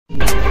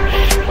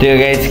त्यो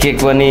guys cake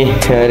पनि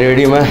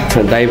रेडीमा,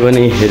 दाइ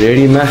पनि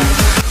रेडीमा।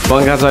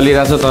 पंखा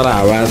चलिरहेछ तर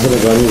हावा आएर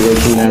गर्मी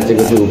एकछिन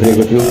नाचेको थियो,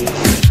 उफ्रेको थियो।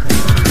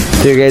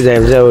 त्यो गाइस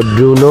हामी चाहिँ अब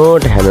डु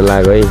नट खान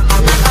लाग्यो है,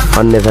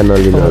 अन्यथा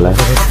नलिनु होला।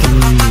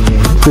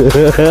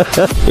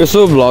 यसो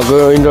भ्लग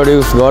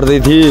इन्ट्रोड्युस गर्दै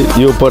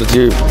थिएँ, यो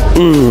पर्ची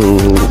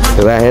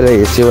राखेर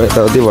हेस्यो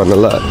यताउति भन्नु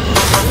ल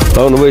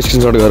लाउनुभयो,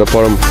 स्क्रिनसट गरेर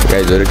पढौँ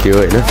गाइजहरू के हो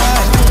होइन।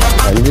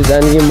 हामी चाहिँ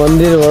जानकी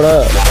मन्दिरबाट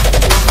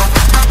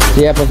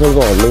चिया पसलको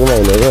हल्नुकोमा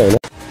हिँडेको होइन।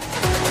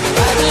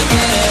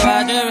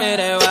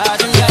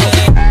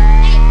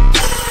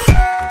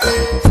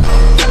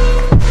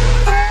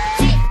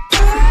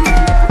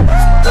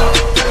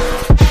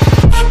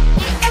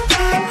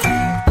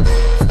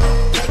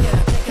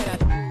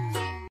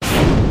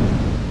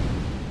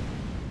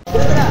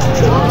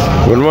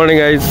 Good morning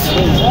guys.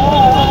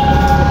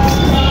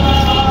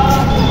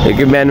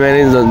 एकै बिहान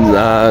बिहानै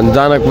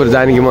जनकपुर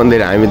जानकी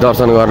मन्दिर हामी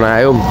दर्शन गर्न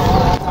आयौँ।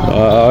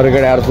 अरू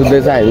केटाहरू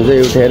सुत्दैछ, हामी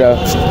चाहिँ उठेर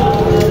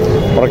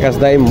प्रकाश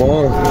दाई,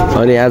 म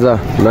अनि आज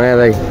नयाँ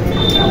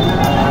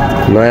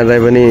दाई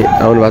पनि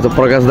आउनु भएको छ।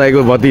 प्रकाश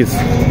दाईको भतिज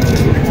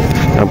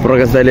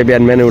प्रकाश दाईले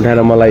बिहान बिहानै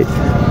उठाएर मलाई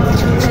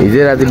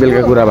हिजै राति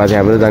बेलुका कुरा भएको थियो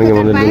हाम्रो जानकी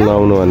मन्दिर डुल्न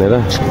आउनु भनेर।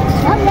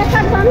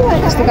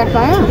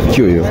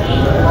 के हो यो?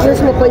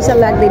 त्यसमा पैसा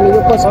लाग्दैन, यो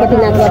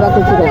पशुपतिनाथ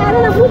बाबाको कुरा।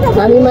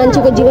 हामी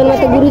मान्छेको जीवनमा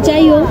त गुरु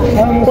चाहियो,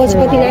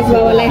 पशुपतिनाथ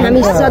बाबालाई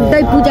हामी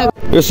सधैँ पूजा।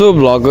 यसो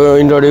भ्लग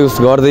इन्ट्रोड्युस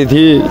गर्दै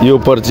थिएँ, यो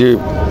पर्ची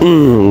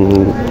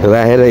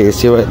राखेर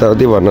हेस्यो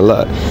यताउति भन्नु ल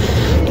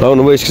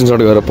लाउनुभयो,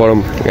 स्क्रिनसट गरेर पढौँ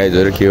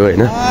गाइजहरू के हो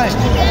होइन।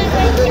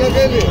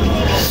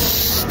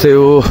 त्यही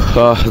हो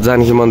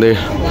जानकी मन्दिर।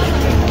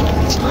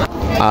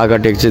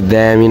 आर्किटेक्ट चाहिँ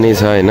दामी नै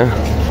छ होइन,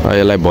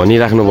 यसलाई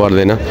भनिराख्नु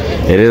पर्दैन,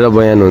 हेरेर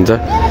बयान हुन्छ।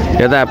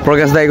 यता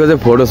प्रकाश दाईको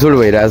चाहिँ फोटोसुट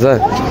भइरहेछ।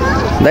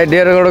 दाई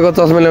 1.5 करोडको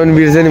चस्मा ल्याउनु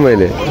बिर्सेँ नि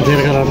मैले।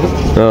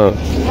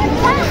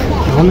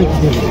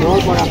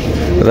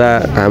 र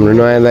हाम्रो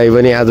नयाँ दाई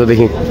पनि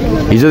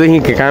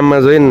हिजोदेखि काममा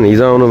जोइन,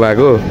 हिजो आउनु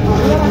भएको,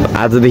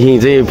 आजदेखि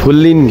चाहिँ फुल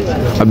दिन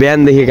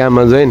बिहानदेखि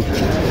काममा जोइन।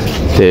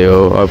 त्यही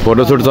हो,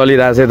 फोटोसुट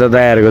चलिरहेछ यता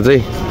दाईहरूको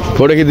चाहिँ।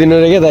 फोटो खिचिदिनु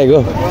रे क्या दाईको,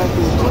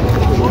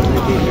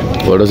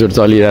 फोटोसुट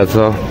चलिरहेछ।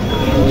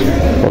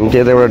 हामी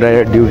त्यताबाट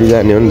डाइरेक्ट ड्युटी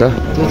जाने हो नि त,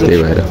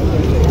 त्यही भएर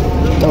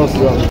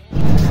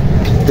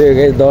त्यही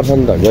गाइस दर्शन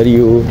त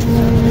गरियो।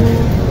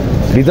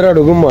 भित्र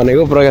ढुकौँ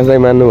भनेको प्रकाश दाई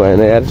मान्नु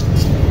भएन यार,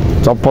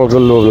 चप्पलको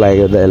लोभ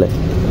लाग्यो दाइलाई।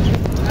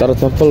 तर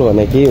चप्पल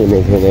भने केही हुने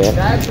थिएन यार।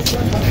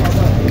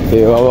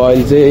 त्यही अब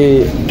अहिले चाहिँ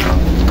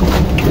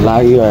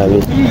लाग्यो हामी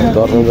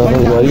दर्शन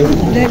गऱ्यो।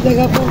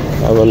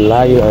 अब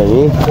लाग्यो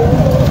हामी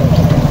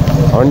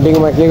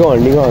हन्टिङमा। के को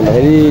हन्टिङमा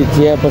भन्दाखेरि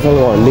चिया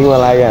पसलको हन्टिङमा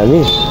लाग्यो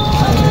हामी।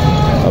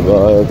 अब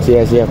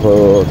चिया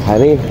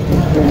खाने।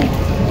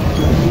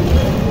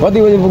 कति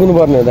बजी पुग्नु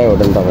पर्ने हो दाइ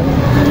होटल तपाईँ?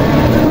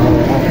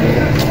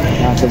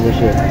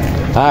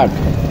 8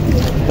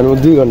 अनि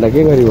 2 घन्टा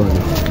के गरी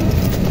भन्नु?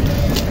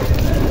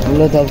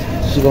 ल त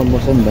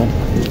सिकाउनुपर्छ नि त,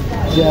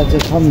 चिया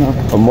चाहिँ खाऊँ न।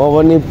 म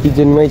पनि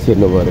किचनमै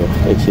छिर्नु पऱ्यो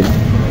एकछिन।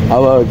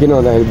 अब किन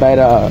भन्दाखेरि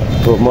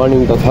बाहिरको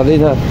मर्निङ त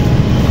छँदैछ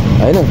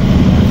होइन।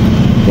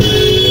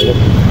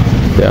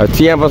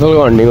 चिया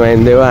पसलको हन्डिङमा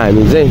हिँड्दै हो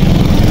हामी चाहिँ।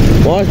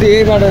 म अस्ति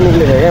यही बाटो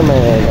निक्लेको क्या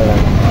माया,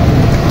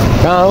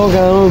 कहाँ हो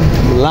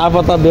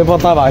लापत्ता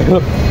बेपत्ता भयो।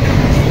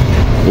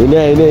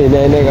 हिँडे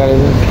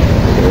गरेको।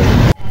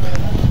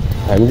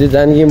 हामी चाहिँ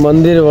जानकी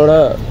मन्दिरबाट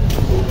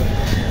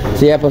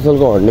चिया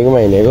पसलको हन्डिङमा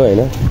हिँडेको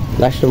होइन।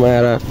 लास्टमा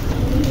आएर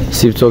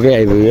शिवचोकै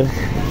आइपुग्यो।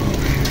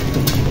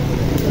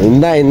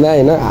 हिँड्दा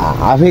होइन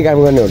आफै काम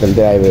गर्ने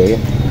होटलतिर आइपुग्यो क्या।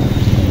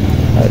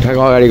 ठ्याक्क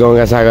अगाडि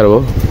गङ्गा सागर हो।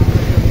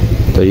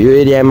 त यो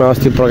एरियामा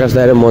अस्ति प्रकाश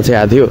दाइ र म चाहिँ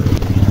आएको थियो।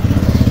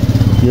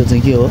 यो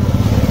चाहिँ के हो?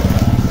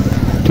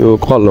 त्यो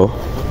कल हो,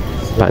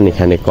 पानी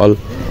खाने कल।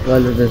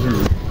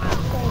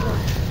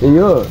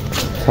 यो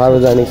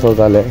सार्वजनिक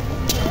शौचालय।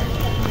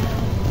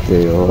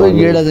 त्यही हो।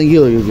 गेडा चाहिँ के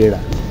हो? यो गेडा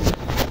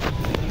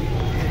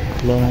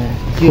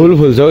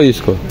फुल छ हौ,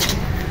 यसको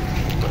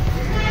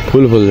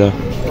फुल छ।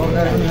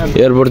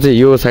 एयरपोर्ट चाहिँ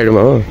यो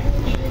साइडमा हो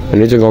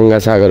अनि चाहिँ गङ्गा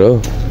सागर हो।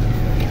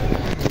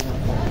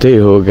 त्यही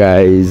हो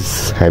गाइज,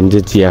 हामी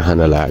चाहिँ चिया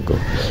खान लागेको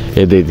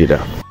यतैतिर।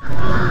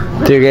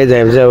 त्यो गाइज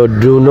हामी चाहिँ अब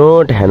डु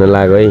नट खान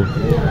लाग्यो है,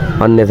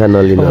 अन्यथा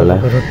नलिनु होला।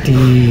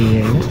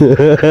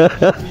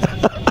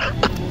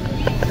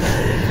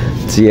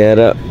 चिया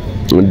र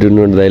डु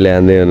नट दाइले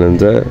हान्दै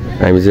हुनुहुन्छ,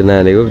 हामी चाहिँ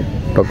नानेको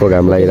टक्क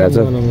घाम लागिरहेछ।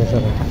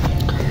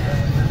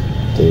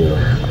 त्यही हो।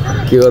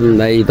 के गर्नु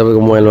दाइ, तपाईँको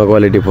मोबाइलमा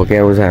क्वालिटी फोकै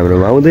आउँछ,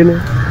 हाम्रोमा आउँदैन।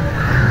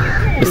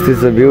 यस्तै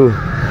छ भ्यू।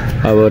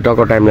 अब टक्क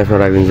टाइम ल्याप्समा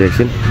राखिदिन्छु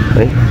एकछिन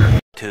है।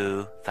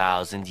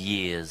 2000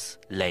 years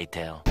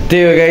later.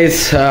 त्यही हो गाइस,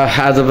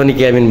 आज पनि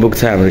क्याबिन बुक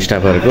छ हाम्रो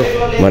स्टाफहरूको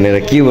भनेर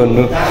के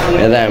भन्नु।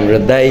 यता हाम्रो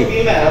दाइ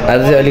आज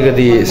चाहिँ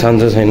अलिकति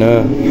सन्चो छैन,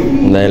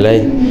 दाइलाई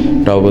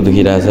टाउको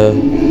दुखिरहेछ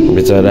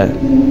बेचारा।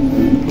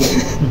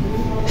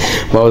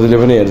 बाउजूले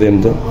पनि हेर्दै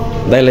हुन्छ,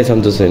 दाइलाई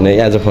सन्चो छैन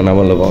आज फोन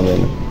आउन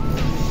पाउँदैन।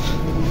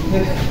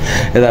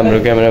 यता हाम्रो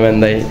क्यामेराम्यान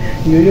दाइ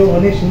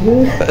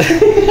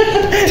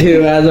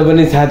त्यो आज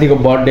पनि साथीको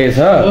बर्थडे छ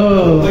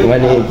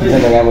अनि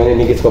किसन गामले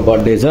निकेशको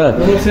बर्थडे छ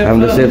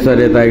हाम्रो सेफ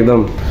सर यता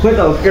एकदम खोइ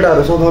त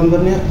केटाहरू सघाउनु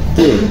पर्ने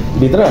के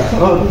भित्र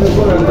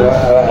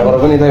हाम्रो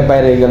पनि त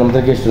बाहिर एकजना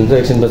मात्रै गेस्ट हुन्छ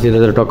एकछिनपछि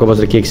यता टक्क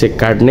बसेर केक सेक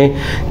काट्ने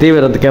त्यही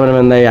भएर त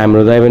क्यामेराम्यान दाइ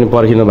हाम्रो दाइ पनि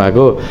पर्खिनु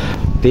भएको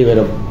त्यही भएर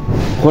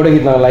फोटो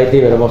खिच्नको लागि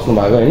त्यही भएर बस्नु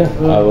भएको होइन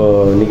अब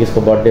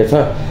निकेशको बर्थडे छ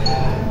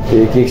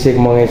केक सेक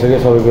मगाइसक्यो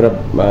सबै कुरा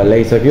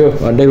ल्याइसक्यो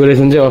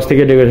डेकोरेसन चाहिँ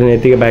अस्तिकै डेकोरेसन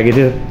यतिकै बाँकी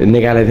थियो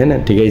निकालेको थिएन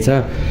ठिकै छ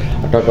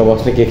टक्क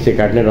बस्ने केक सेक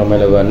काट्ने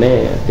रमाइलो गर्ने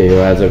त्यही हो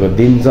आजको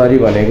दिनचरी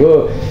भनेको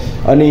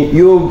अनि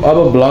यो अब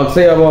भ्लग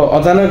चाहिँ अब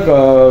अचानक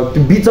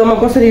त्यो बिचमा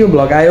कसरी यो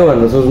भ्लग आयो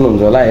भनेर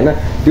सोच्नुहुन्छ होला होइन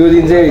त्यो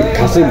दिन चाहिँ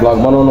खासै भ्लग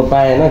बनाउनु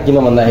पाएन किन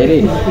भन्दाखेरि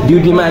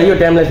ड्युटीमा आयो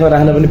टाइमलेसमा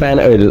राख्न पनि पाएन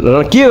र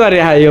के गरे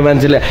आयो यो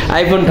मान्छेले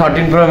आइफोन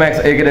 13 प्रो म्याक्स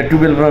के अरे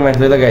 12 प्रो म्याक्स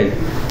त गाइज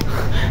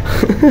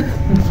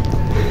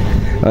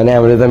अनि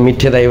हाम्रो त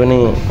मिठे दाइ पनि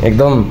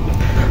एकदम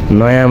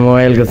नयाँ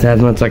मोबाइलको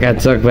साथमा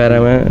चकाचक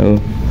पारामा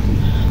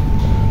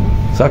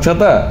सक्छ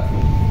त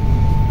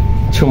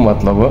छु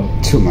मतलब हो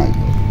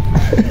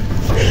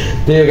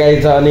त्यही गाई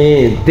छ अनि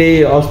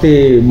त्यही अस्ति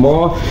म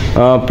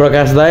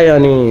प्रकाश दाई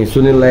अनि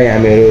सुनिल दाई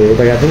हामीहरू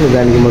उता गएको थियौँ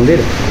जानकी मन्दिर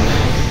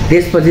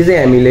त्यसपछि चाहिँ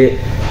हामीले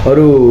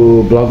अरू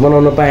भ्लग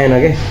बनाउन पाएन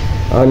क्या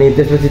अनि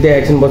त्यसपछि त्यहाँ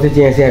एकछिन बसेँ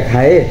चिया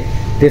खाएँ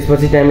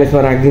त्यसपछि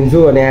टाइमलेसमा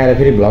राखिदिन्छु अनि आएर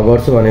फेरि भ्लग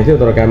गर्छु भनेको थियो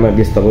तर काममा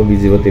व्यस्त भयो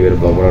बिजी भयो त्यही भएर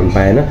भ्लग बनाउनु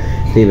पाएन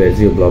त्यही भएर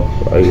चाहिँ यो भ्लग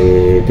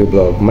अहिले त्यो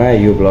भ्लगमा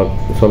यो भ्लग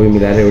सबै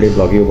मिलाएर एउटै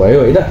भ्लग यो भयो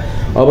होइन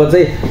अब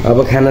चाहिँ अब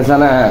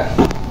खानासाना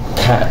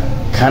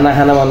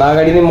खानाभन्दा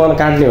अगाडि नै मन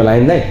काट्ने होला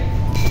नि दाइ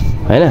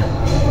होइन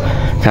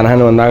खाना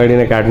खानुभन्दा अगाडि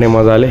नै काट्ने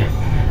मजाले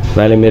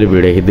दाइले मेरो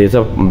भिडियो खिच्दैछ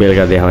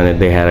बेलुका देखाउने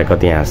देखाएर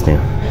कति हाँस्ने हो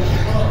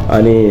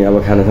अनि अब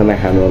खानासाना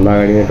खानुभन्दा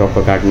अगाडि नै टक्क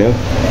काट्ने हो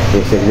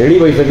त्यसरी रेडी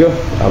भइसक्यो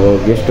अब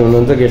गेस्ट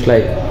हुनुहुन्छ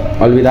गेस्टलाई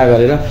अलविदा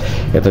गरेर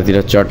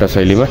यतातिर चट्टा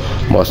शैलीमा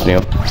बस्ने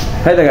हो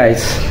है त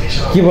गाइस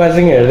के भएछ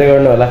कि हेर्दै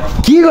गर्नु होला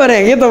के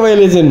गरे के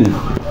तपाईँले चाहिँ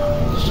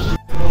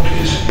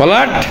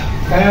पलट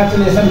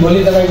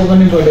भोलि तपाईँको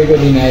पनि बर्थडेको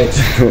दिन आयो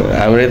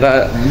हाम्रो त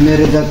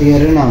मेरो जति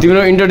हेर न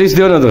तिम्रो इन्ट्रोड्युस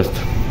दियो न दोस्त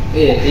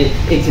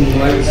एकछिन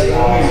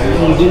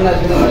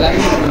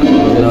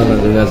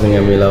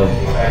मिलाऊ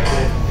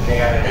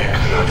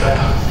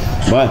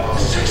भयो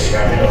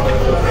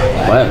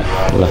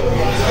ल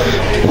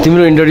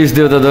तिम्रो इन्ट्रोड्युस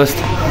दियो त दोस्त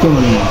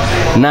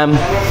नाम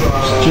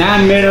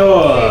मेरो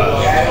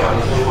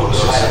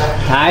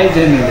थाहै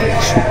छैन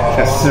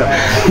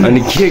अनि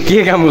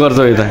के काम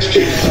गर्छौ यता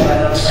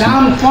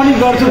काम पनि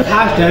गर्छु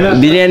फास्ट होइन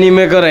बिरयानी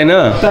मेकर होइन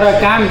तर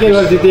काम के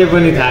गर्छु त्यो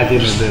पनि थाहा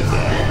छैन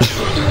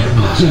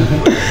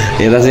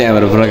यता चाहिँ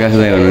हाम्रो प्रकाश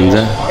दाइ हुनुहुन्छ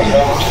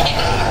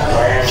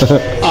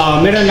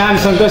मेरो नाम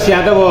सन्तोष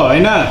यादव हो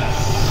होइन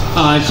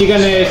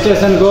chicken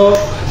स्टेसनको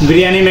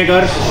biryani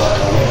maker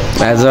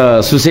as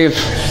a sous chef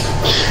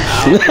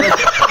यो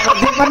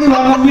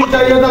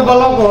त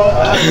बलक हो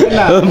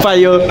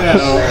पायो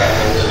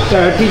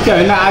ठिक छ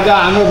होइन आज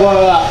हाम्रो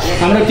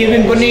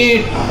केबिन पनि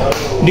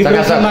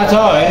डिप्रेसनमा छ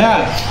होइन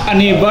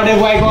अनि बर्थडे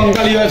बोयको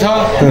अङ्कल यो छ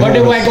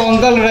बर्थडे बोयको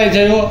अङ्कल रहेछ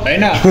यो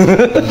होइन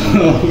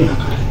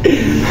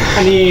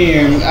अनि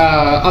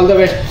अल द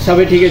बेस्ट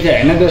सबै ठिकै छ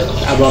होइन दोस्त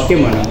अब के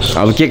भनौँ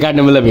अब के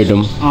काट्ने बेला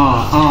भेटौँ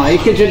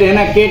एकैचोटि होइन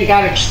केक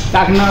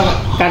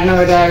काट्न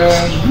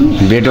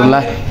भेटौँला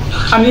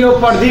अनि यो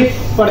प्रदीप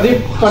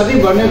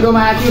भनेको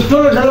माथि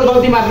ठुलो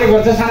गल्ती मात्रै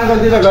गर्छ सानो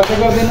गल्ती त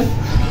गर्दैन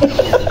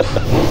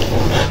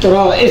तर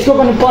यसको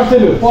पनि पढ्छु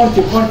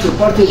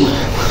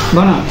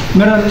भन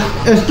मेरो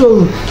यस्तो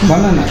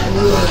भन न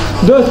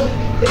दोस्त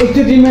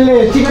एकचोटि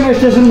मैले चिकन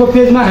स्टेसनको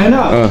पेजमा होइन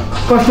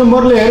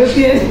कस्टमरले हेऱ्यो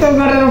त्यो यस्तो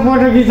गरेर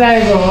फोटो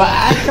खिचाएको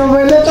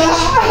मैले त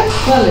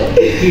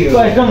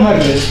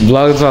कस्टमरले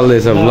ब्लग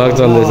चल्दैछ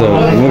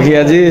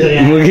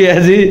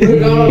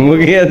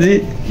मुखियाजी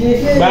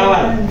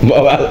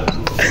बाबा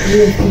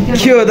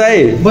के हो दाइ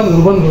बन्द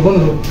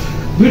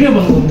भिडियो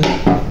बन्द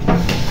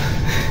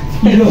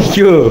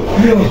के हो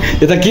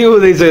यता के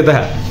हुँदैछ यता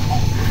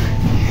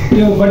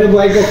यो बर्थडे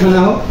बोयको खाना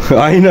हो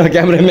होइन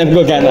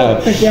क्यामेराम्यानको खाना हो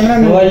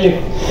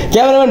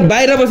क्यामेराम्यान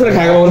बाहिर बसेर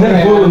खाएको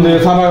हुँदैन बोल हुँदैन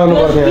सफा गर्नु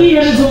पर्थ्यो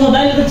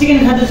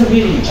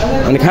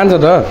अनि खान्छ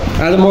त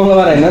आज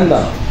मङ्गलबार होइन नि त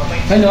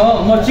छैन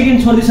म चिकन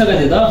छोडिसकेको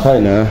थिएँ त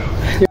छैन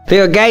त्यही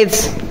हो गाइज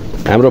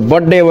हाम्रो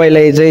बर्थडे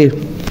बोयलाई चाहिँ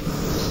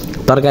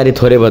तरकारी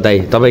थोरै बताइ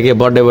तपाईँ के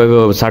बर्थडे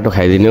बोयको साटो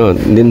खाइदिनु हो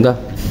दिन त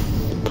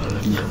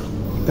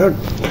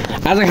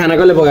आज खाना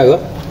कसले पकाएको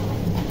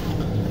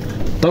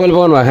तपाईँले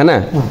पकाउनु भएको खाना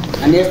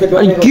अनि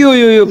के हो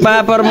यो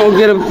पापर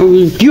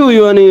के हो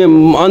यो अनि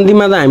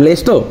अन्तिममा त हामीलाई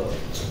यस्तो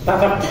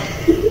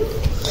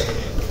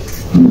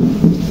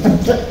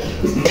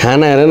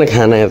खाना हेर न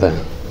खाना यता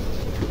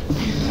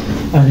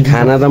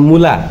खाना त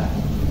मुला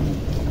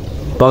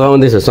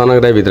पकाउँदैछ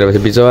सनक दाइ भित्र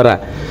बिचरा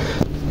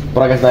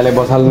प्रकाश दाइले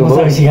बसाल्नु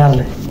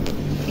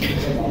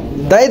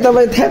दाइ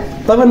तपाईँ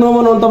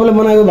नबनाउनु तपाईँले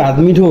बनाएको भात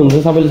मिठो हुन्छ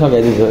सबैले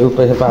सघाइदिन्छ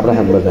पैसा पाप्रा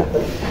खानुपर्छ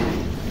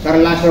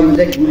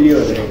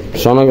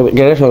सनक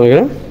के अरे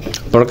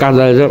प्रकाश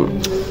दाइले चाहिँ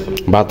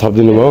भात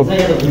थपिदिनु भयो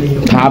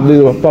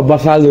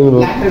बसालिदिनु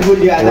भयो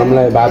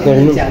हामीलाई भात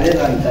हेर्नु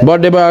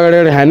बर्थडे भयो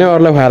अगाडि खाने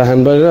अरूलाई खुवाएर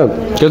खानु पऱ्यो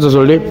के छ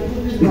सोल्टी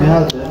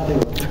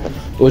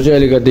ऊ चाहिँ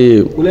अलिकति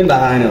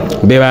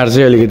व्यवहार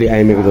चाहिँ अलिकति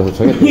आइमेको जस्तो छ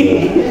क्या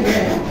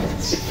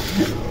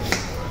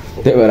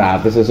त्यही भएर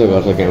हात यसो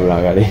गर्छ क्यामेरा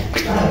अगाडि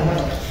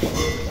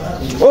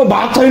ओ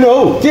भात छैन हौ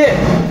के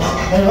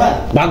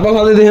भात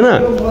पकाउँदै थिएन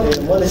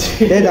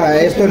त्यही त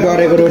यस्तो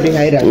डरेको रोटी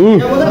खाइरहेको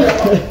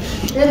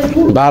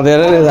भात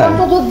हेर नि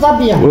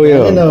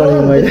उयो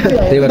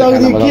त्यही भएर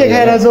खाना के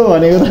खाइरहेको छौ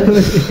भनेको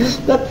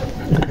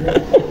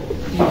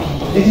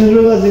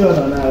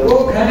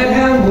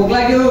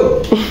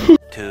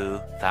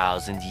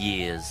 2,000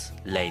 years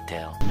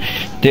later.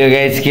 त्यो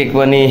गाइस केक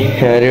पनि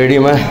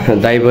रेडीमा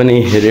दाइ पनि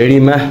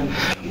रेडीमा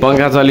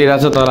पंखा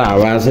चलिरहेछ तर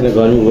हावा आएन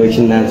गर्मी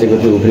गइसिन नाचेको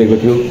थियो उफ्रेको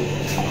थियो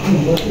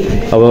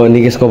अब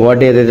निकेशको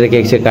बर्थडे यतातिर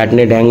केक सेक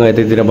काट्ने ढ्याङ्ग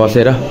यतातिर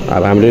बसेर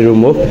अब हाम्रै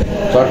रुम हो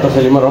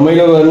चट्टसलीमा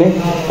रमाइलो गर्ने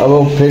अब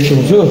फ्रेस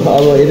हुन्छु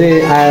अब यतै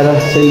आएर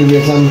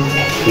सेलिब्रेसन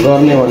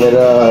गर्ने भनेर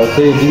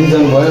चाहिँ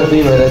डिसिजन भयो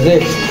त्यही भएर चाहिँ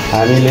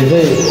हामीले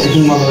चाहिँ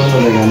एकछिन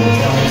मजाले गर्ने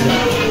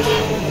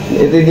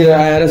यतैतिर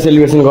आएर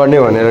सेलिब्रेसन गर्ने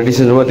भनेर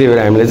डिसिजन भयो त्यही भएर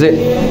हामीले चाहिँ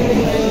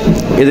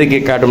यतै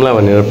केक काटौँला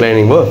भनेर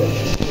प्लानिङ भयो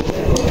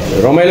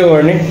रमाइलो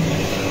गर्ने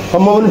अब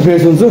म पनि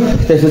फ्रेस हुन्छु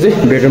त्यसपछि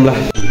भेटौँला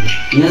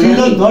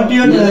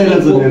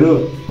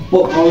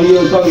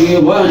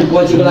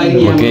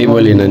केही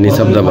बोलिनँ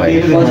निशब्द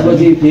भयो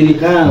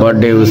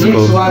बर्थडे उसको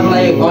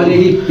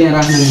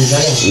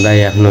दाइ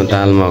आफ्नो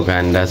तालमा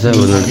कानिरहेछ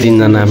उनीहरू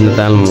तिनजना आफ्नो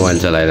तालमा मोबाइल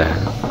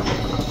चलाइरहेको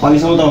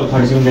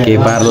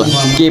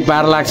के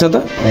पार लाग्छ त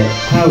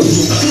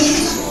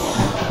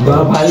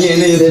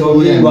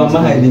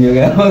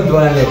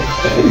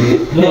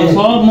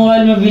सब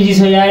मोबाइलमा बिजी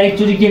छ यार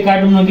एकचोटि के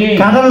काटौँ न के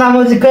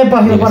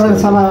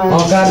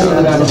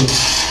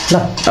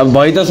अब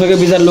भइ त सक्यो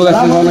बिचार लुगा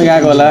सुकाउन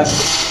गएको होला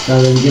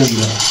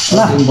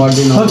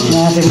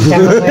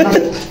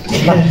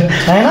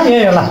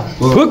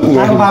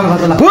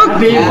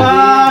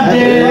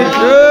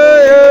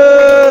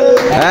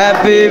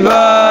Happy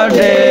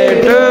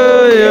birthday to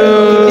you.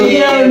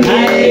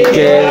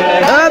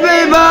 Happy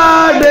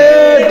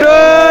birthday to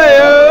you.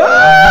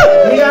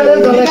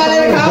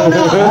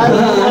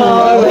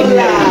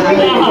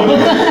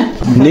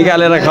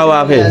 निकालेर खाऊ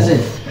आफै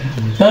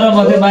तर म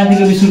त्यो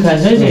बाँधीको बिस्कुट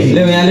खान्छ है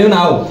ले यहाँ ल्याउ न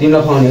आऊ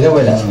तिमीलाई खुवाउने क्या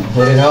पहिला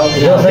थोरै खाऊ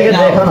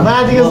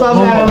बाँधीको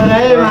सबै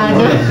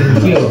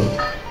के हो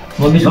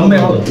म बिस्कुट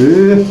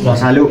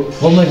रसाल्यो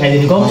कममै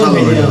खाइदिनु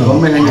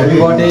कममै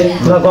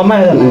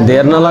खाइदिनु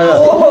धेर नलगा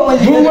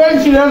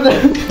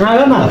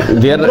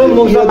धेर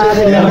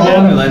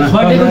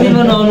बर्थडेको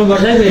दिनमा नआउनु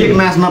पर्छ है एक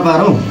नाच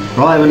नपारौ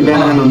रह्यो भने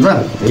बिहान खानुहुन्छ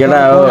केटा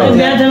हो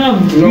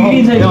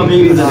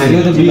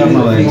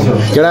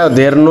केटा हो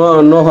धेर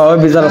नखाऊ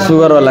बिचरा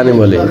सुगर होला नि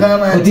भोलि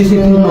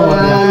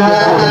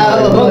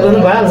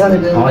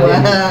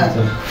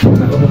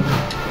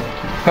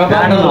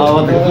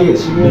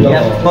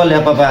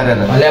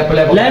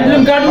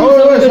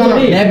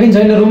ल्यापिन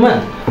छैन रुममा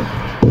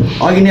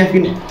अघि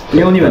न्यापकिन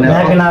ल्याउने भनेर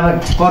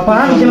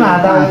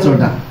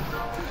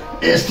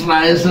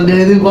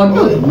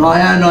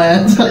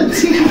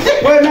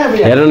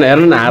हेर्नु न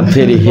हेर्नु न हात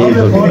फेरि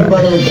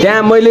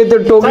त्यहाँ मैले त्यो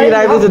टोक्री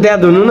राखेको छु त्यहाँ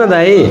धुनु न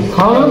दाइ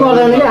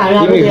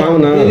तिमी खाऊ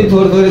न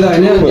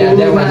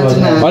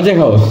अझै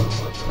खाऊ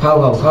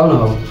खाऊ न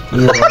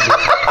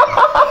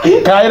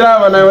खाइरह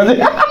भनेपछि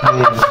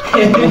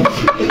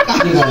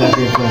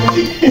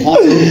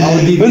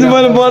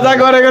मैले मजा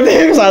गरेको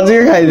थिएँ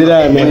साँच्चीको खाइदिएर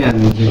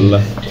ल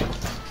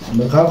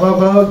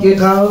खाऊ के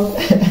खाऊ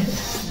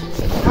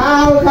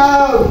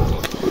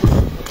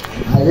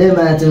अरे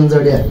माछुम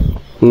जोडिया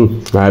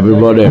ह्यापी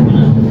बर्थडे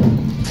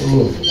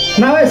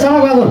नभए सँग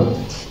गर्नु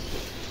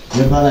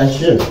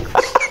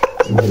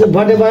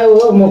बर्थडे भयो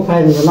हो म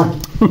खाइदिन्छु ल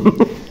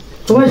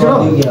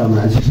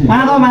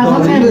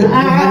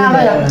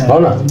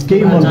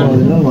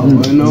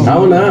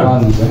आऊ न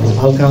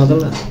हल्का मात्र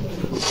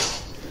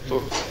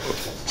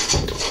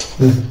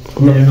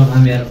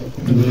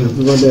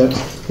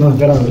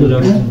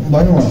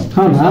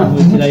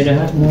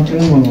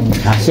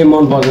हाँस्य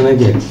मन पर्दैन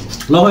के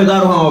ल भाइ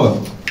दारु अब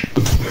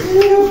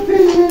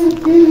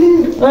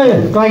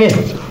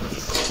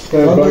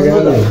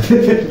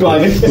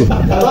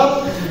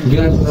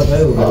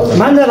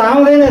मान्छे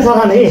आउँदैन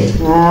सखाने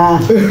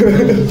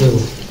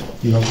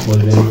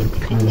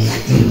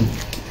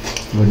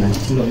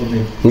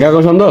गएको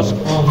सन्तोष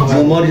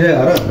मरिसक्यो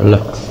ल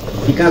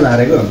कहाँ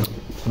झारेको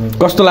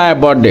कस्तो लाग्यो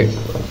बर्थडे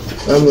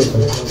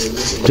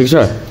ठिक छ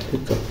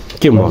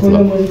के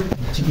मतलब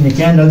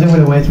क्यान्डल चाहिँ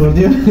मैले वहीँ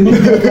छोडिदियो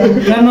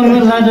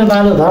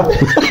बालो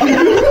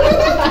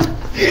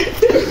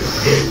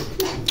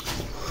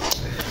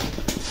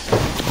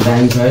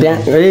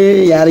त्यहाँ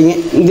ए यार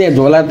यहाँ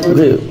झोला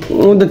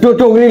त्यो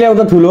टोक्री ल्याउ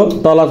त ठुलो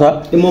तल छ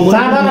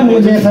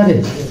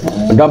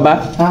डब्बा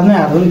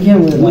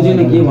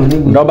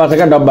डब्बा छ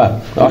क्या डब्बा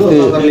अस्ति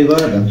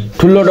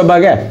ठुलो डब्बा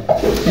क्या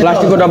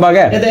प्लास्टिकको डब्बा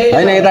क्या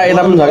होइन यता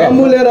यता पनि छ क्या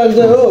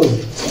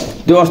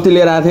त्यो अस्ति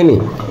लिएर आएको थिएँ नि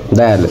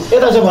दाइहरूले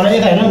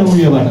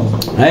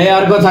ए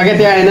अर्को छ क्या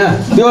त्यहाँ होइन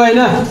त्यो होइन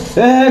ए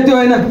त्यो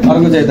होइन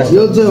अर्को चाहिँ यता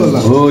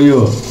हो यो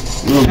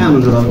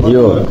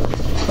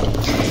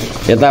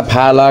यता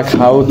फाला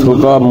खाऊ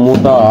थुक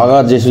मुट हग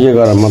जेसुकै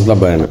गर मतलब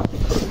भएन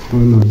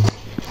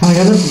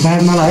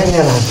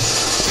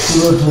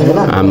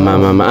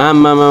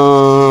आम्मा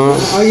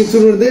अघि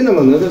चुर्दैन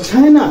भन्दा त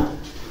छैन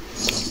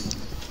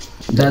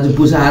दाजु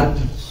पुसा हात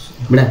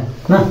बुढा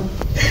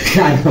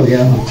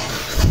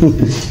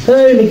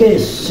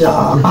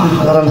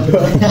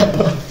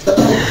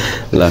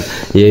ल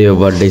यही हो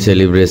बर्थडे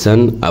सेलिब्रेसन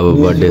अब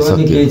बर्थडे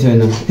सकियो केही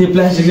छैन त्यो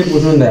प्लास्टिकले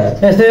पुस्नु नि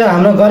यस्तै हो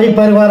हाम्रो गरिब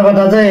परिवारबाट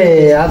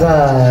चाहिँ आज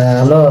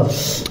हाम्रो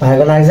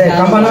भाइको लागि चाहिँ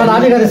कम्पनीमा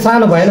अलिकति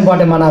सानो भयो नि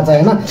बर्थडे मनाएको छ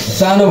होइन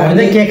सानो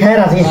हामीले के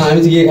खाइरहेको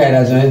हामी चाहिँ के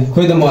खाइरहेको छौँ है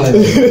खोइ त मलाई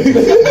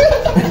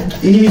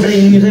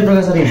इङ्ग्लिसै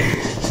प्रकाश सर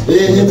ए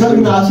यथर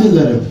नासिल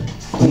जरे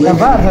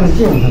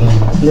के हुन्छ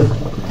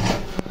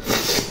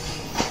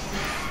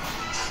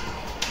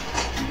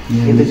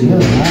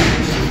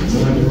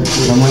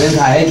मैले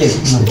खाएँ के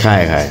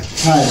खाए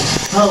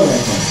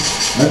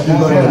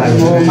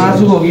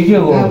मासु हो कि के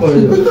हो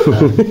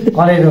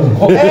कलेजो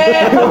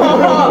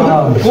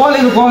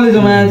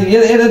कलेजो मान्छे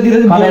यतातिर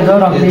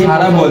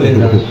छाडा बोलेछ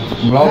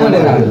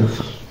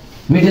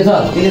मिठो छ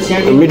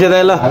मिठे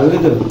दाइ ल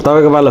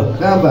तपाईँको पालो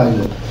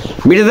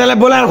मिठे दाइलाई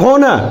बोलाएर खुवाउ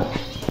न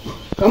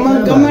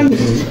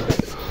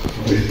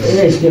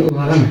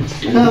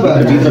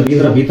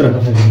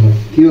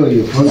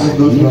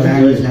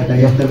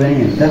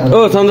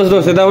ओ सन्तोष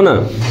दोष यता आउ न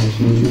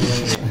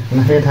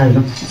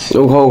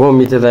खुवाउ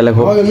मिठे दाइलाई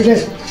खुवाउ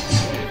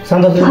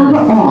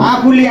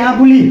आफुली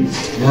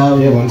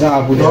भन्छ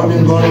आफूले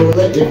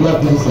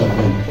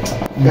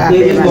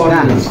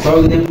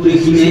पुरै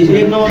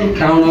किने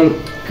टाउन हल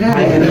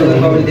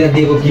त्यहाँ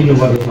दिएको किन्नु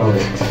पर्छ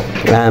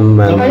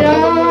आम्मा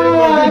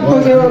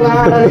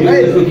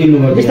किन्नु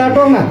पर्छ बिस्तार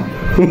टोक न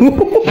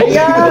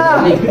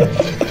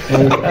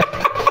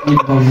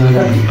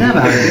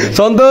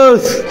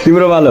सन्तोष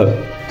तिम्रो पालो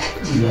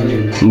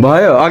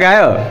भयो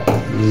अगायो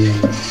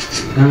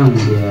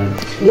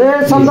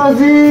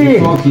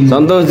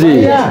सन्तोषजी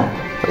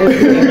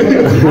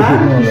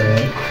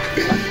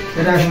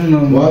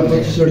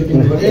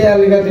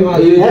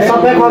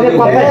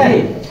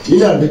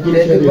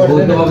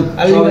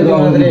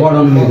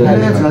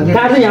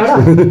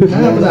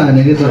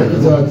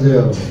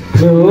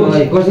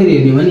कसरी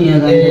हेर्ने भने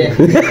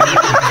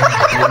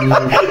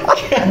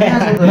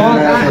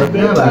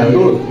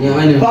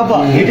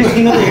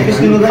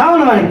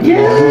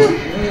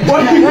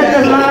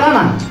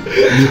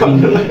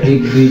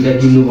एक दुईटा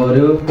किन्नु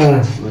पर्यो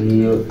अनि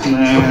यो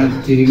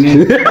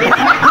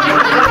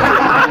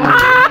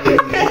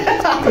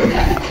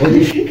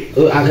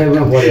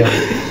आँखामा पर्यो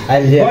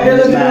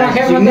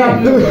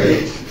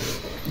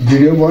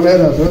भिडियो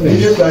बनाएर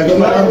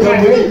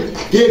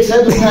केक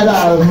साइड खाएर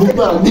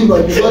मुखमा हाल्दै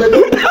भन्ने गरेको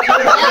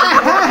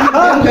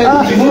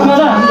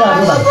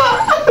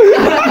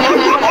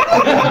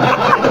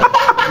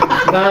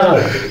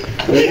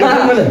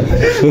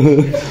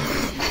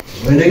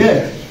होइन क्या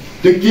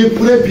त्यो केक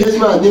पुरै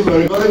फेसमा हाल्ने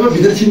गरेको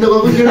भित्र छिन्न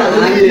गएको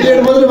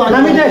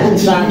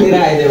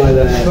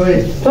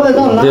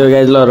त्यो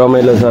गाइज ल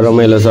रमाइलो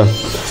छ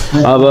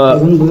अब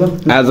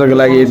आजको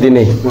लागि यति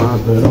नै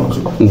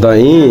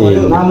दही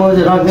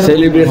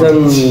सेलिब्रेसन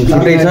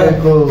छुट्टै छ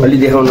अलि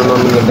देखाउन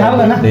नमिल्ने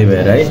त्यही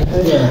भएर है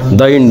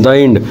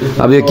दहिन्ड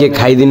अब यो केक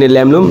खाइदिने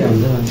ल्याम्लुम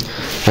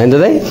होइन त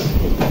दाइ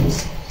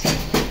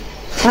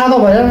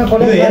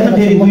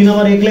फेरि 2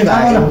 नम्बर एक्लै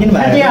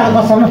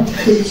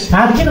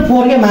हात किन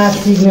पोर्के मास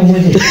सिक्ने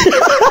मुजी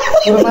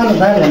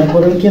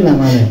के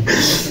नमाने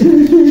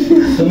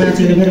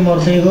माछीले फेरि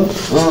मर्दैको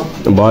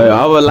भयो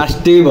अब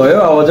लास्टै भयो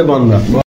अब चाहिँ बन्द